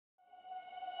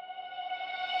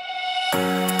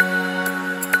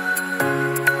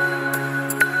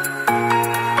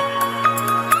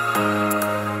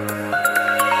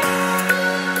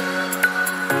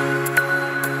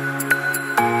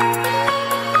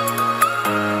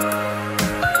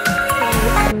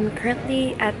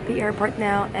currently at the airport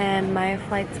now, and my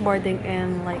flight's boarding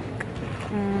in like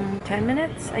 10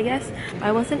 minutes, I guess.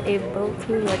 I wasn't able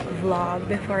to like vlog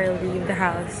before I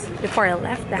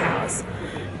left the house,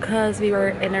 because we were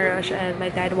in a rush and my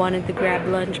dad wanted to grab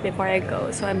lunch before I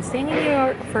go. So I'm staying in New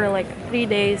York for like 3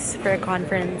 days for a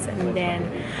conference, and then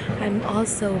I'm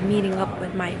also meeting up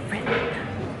with my friend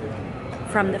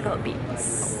from the Philippines.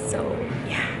 So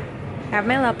yeah, I have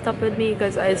my laptop with me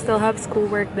because I still have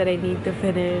schoolwork that I need to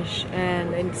finish,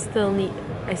 and I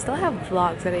still have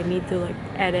vlogs that I need to like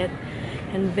edit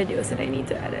and videos that I need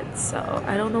to edit. So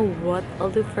I don't know what I'll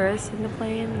do first in the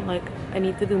plane. Like, I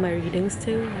need to do my readings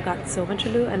too. I got so much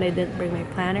to do and I didn't bring my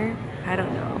planner. I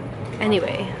don't know.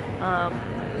 Anyway, I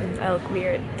look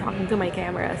weird talking to my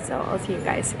camera, so I'll see you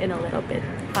guys in a little bit.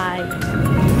 Bye.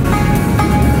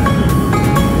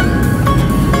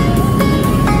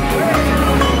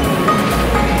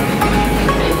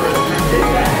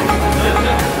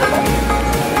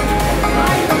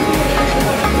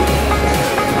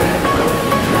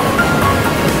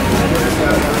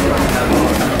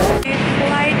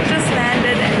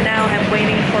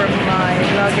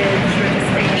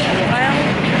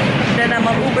 Then I'm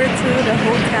on Uber to the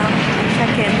hotel,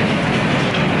 check in.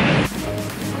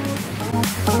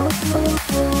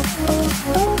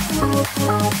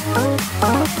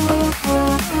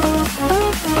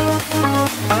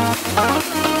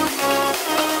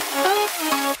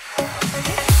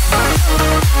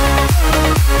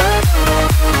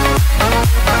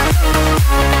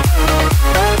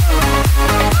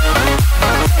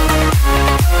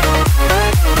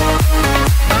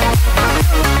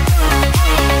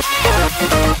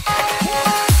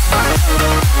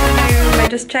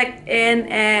 Just checked in,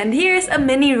 and here's a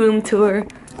mini room tour.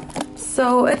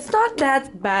 So it's not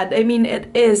that bad. I mean,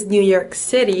 it is New York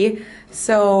City.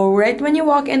 So right when you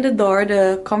walk in the door,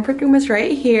 the comfort room is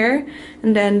right here,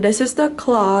 and then this is the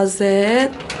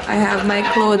closet. I have my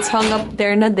clothes hung up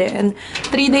there na din.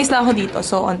 3 days lang ako dito,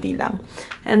 so onti lang.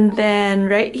 And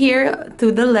then right here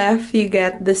to the left, you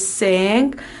get the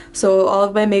sink. So all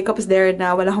of my makeup is there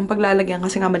na. Wala akong paglalagyan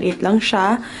kasi nga maliit lang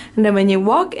siya. And then when you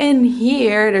walk in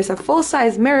here, there's a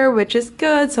full-size mirror, which is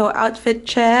good. So outfit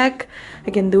check.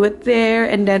 I can do it there.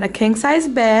 And then a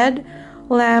king-size bed,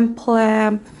 lamp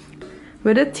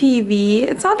with a TV.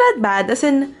 It's not that bad. As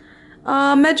in,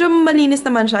 medyo malinis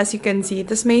naman siya, as you can see.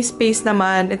 Tapos may space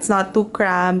naman. It's not too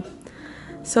cramped.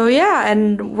 So yeah,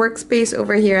 and workspace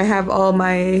over here. I have all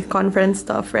my conference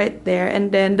stuff right there.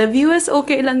 And then the view is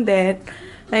okay lang din.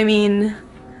 I mean,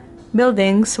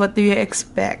 buildings, what do you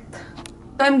expect?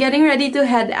 So I'm getting ready to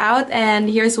head out, and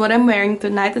here's what I'm wearing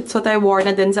tonight. It's what I wore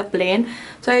na din sa plane.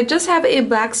 So I just have a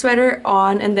black sweater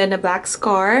on, and then a black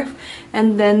scarf,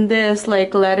 and then this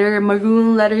like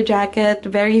maroon leather jacket,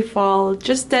 very fall,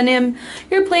 just denim,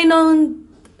 your plain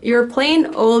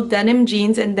old denim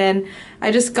jeans. And then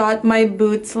I just got my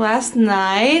boots last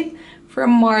night from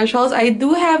Marshalls. I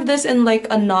do have this in like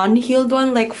a non-heeled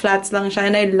one, like flats lang siya,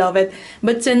 and I love it.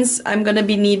 But since I'm gonna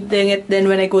be needing it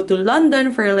then when I go to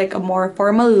London for like a more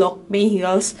formal look, may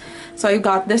heels, so I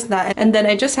got this na. And then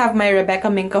I just have my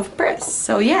Rebecca Minkoff purse.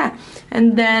 So yeah.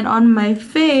 And then on my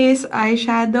face,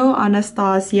 eyeshadow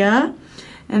Anastasia,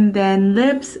 and then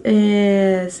lips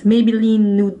is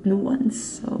Maybelline Nude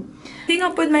Nuance. So meeting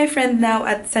up with my friend now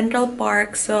at Central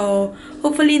Park, so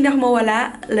hopefully hindi ako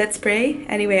mawala. Let's pray.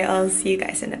 Anyway, I'll see you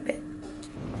guys in a bit.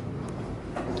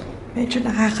 Medyo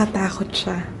nakakatakot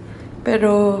siya.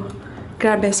 Pero,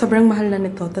 grabe, sobrang mahal na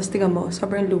nito. Tapos tingnan mo,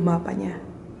 sobrang luma pa niya.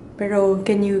 Pero,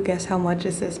 can you guess how much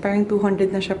is this? Parang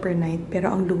 200 na siya per night,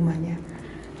 pero ang luma niya.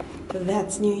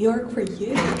 That's New York for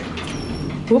you.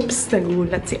 Oops,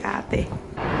 nagulat si ate.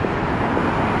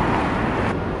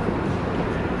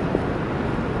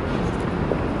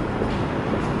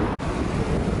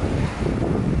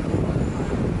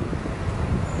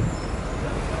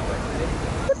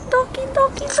 Doki.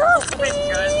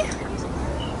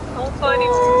 How funny.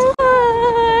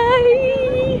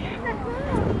 Hi.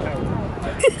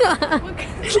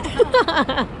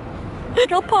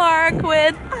 Central Park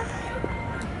with.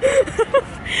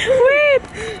 Wait.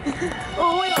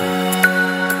 Oh my God.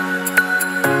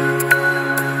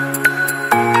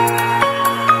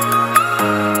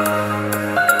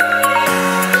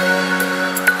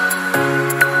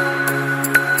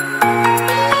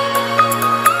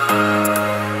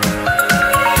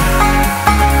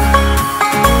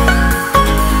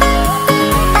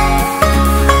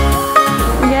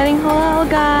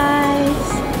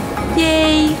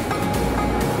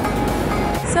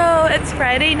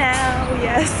 Friday now,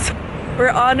 yes. We're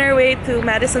on our way to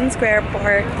Madison Square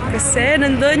Park kasi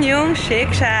nandun yung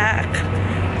Shake Shack.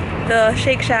 the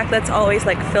Shake Shack that's always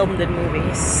like filmed in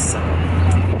movies. So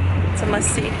it's a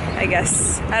must-see, I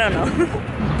guess. I don't know.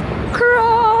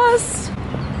 Cross!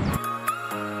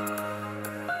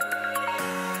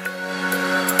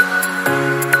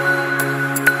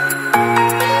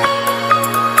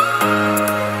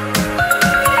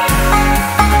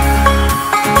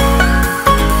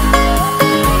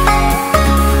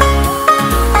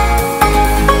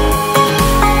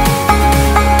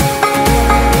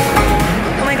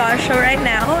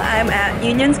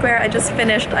 Union Square. I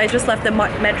just left the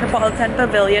Metropolitan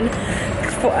Pavilion.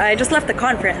 I just left the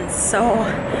conference, so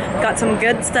got some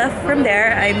good stuff from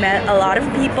there. I met a lot of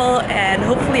people and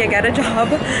hopefully I get a job.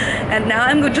 And now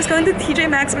I'm just going to TJ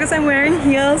Maxx because I'm wearing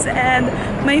heels and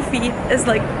my feet is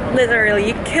like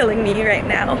literally killing me right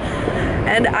now.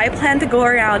 And I plan to go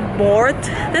around more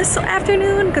this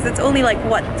afternoon because it's only like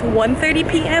what, 1:30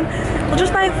 p.m. We'll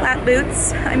just buy flat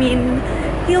boots. I mean,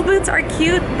 heel boots are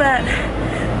cute, but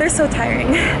they're so tiring.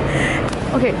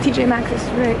 Okay, TJ Maxx is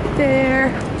right there.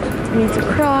 We need to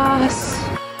cross.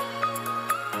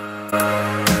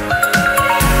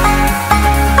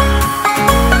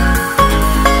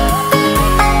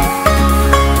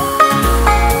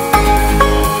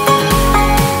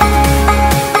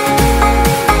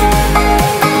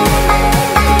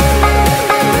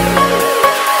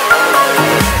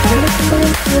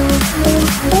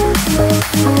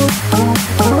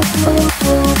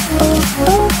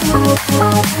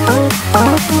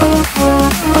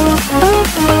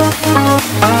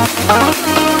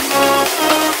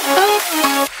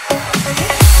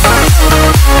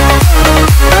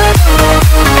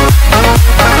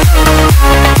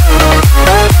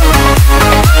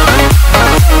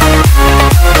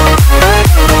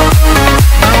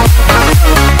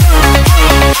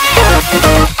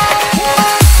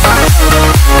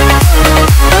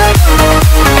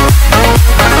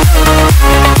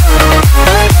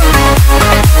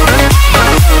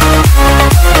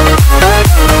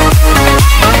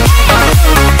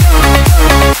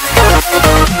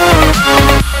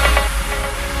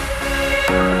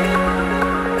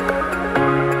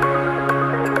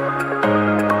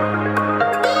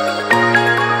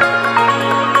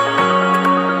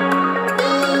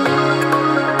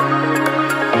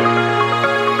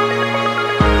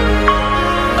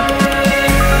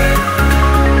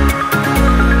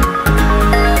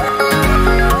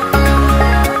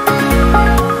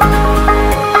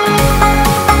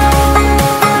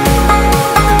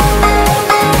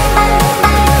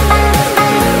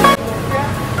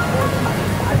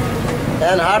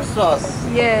 And hot sauce.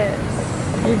 Yes.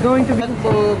 You're going to be...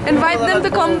 Invite them to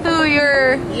come to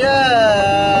your...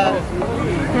 Yeah.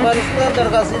 Okay.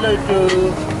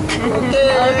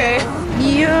 Okay.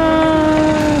 Yeah.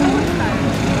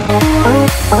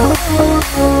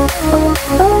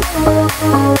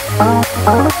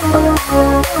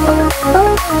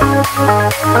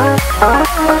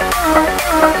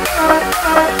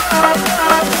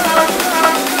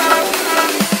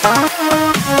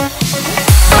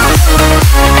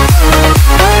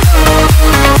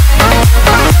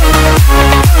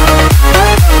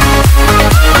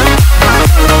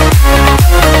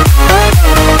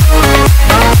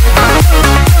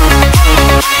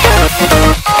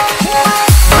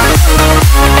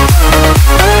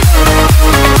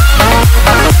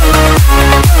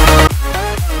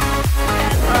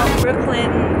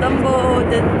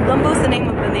 Dumbo's the name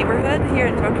of the neighborhood here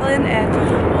in Brooklyn, and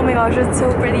oh my gosh, it's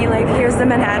so pretty. Like, here's the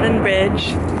Manhattan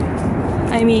Bridge.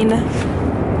 I mean,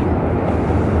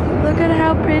 look at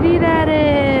how pretty that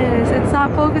is. It's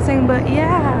not focusing, but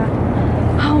yeah.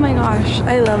 Oh my gosh,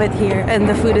 I love it here, and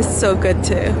the food is so good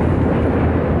too.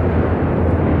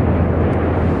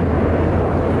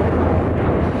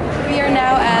 We are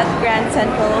now at Grand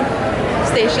Central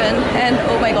Station, and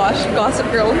oh my gosh, Gossip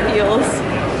Girl heels.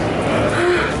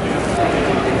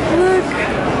 Look.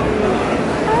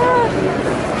 Ah.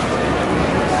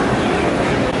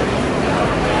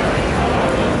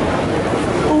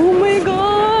 Oh my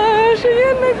gosh.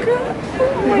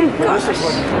 Oh my gosh.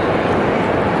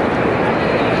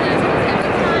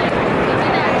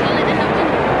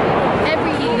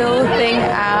 Every little thing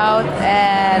out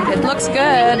and it looks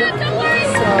good.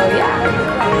 So yeah.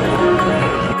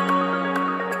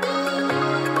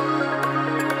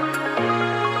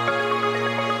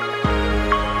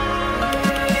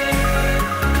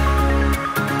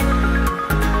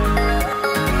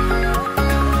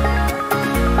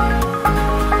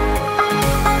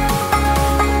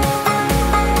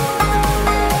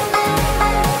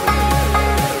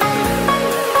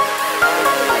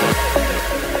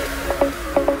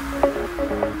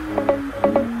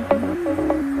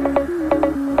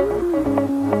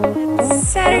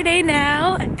 Saturday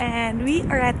now, and we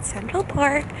are at Central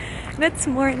Park. And it's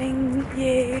morning.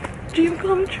 Yay! Dream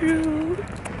come true.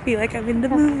 Feel like I'm in the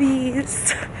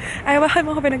movies. Ay, baka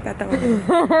mo ako pinagtatawa.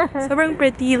 Sobrang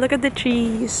pretty. Look at the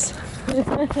trees.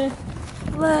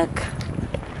 Look.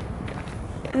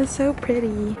 It's so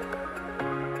pretty.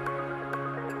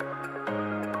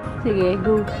 Sige,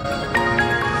 go.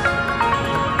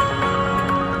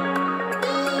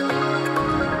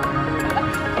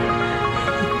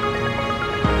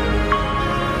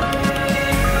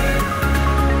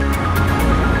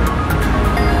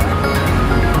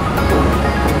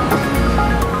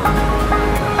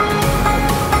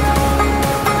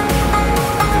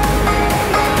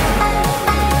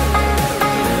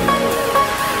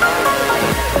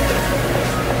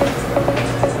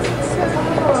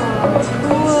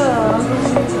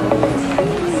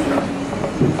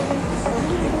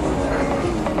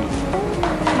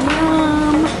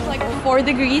 Like 4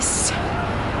 degrees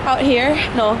out here.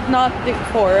 No, not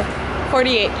 4.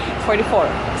 48, 44,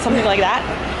 something like that.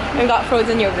 We've got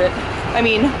frozen yogurt. I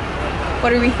mean,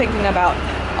 what are we thinking about?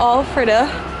 All for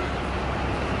the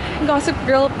Gossip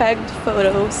Girl pegged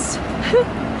photos.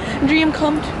 Dream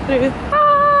come true.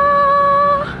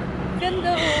 Ah!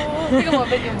 Ganda oh. Tingnan mo,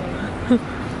 video mo.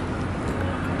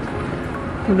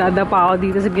 Magdadapa ako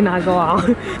dito sa ginagawa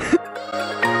ko.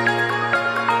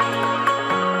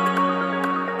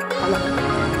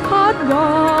 Hot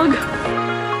dog!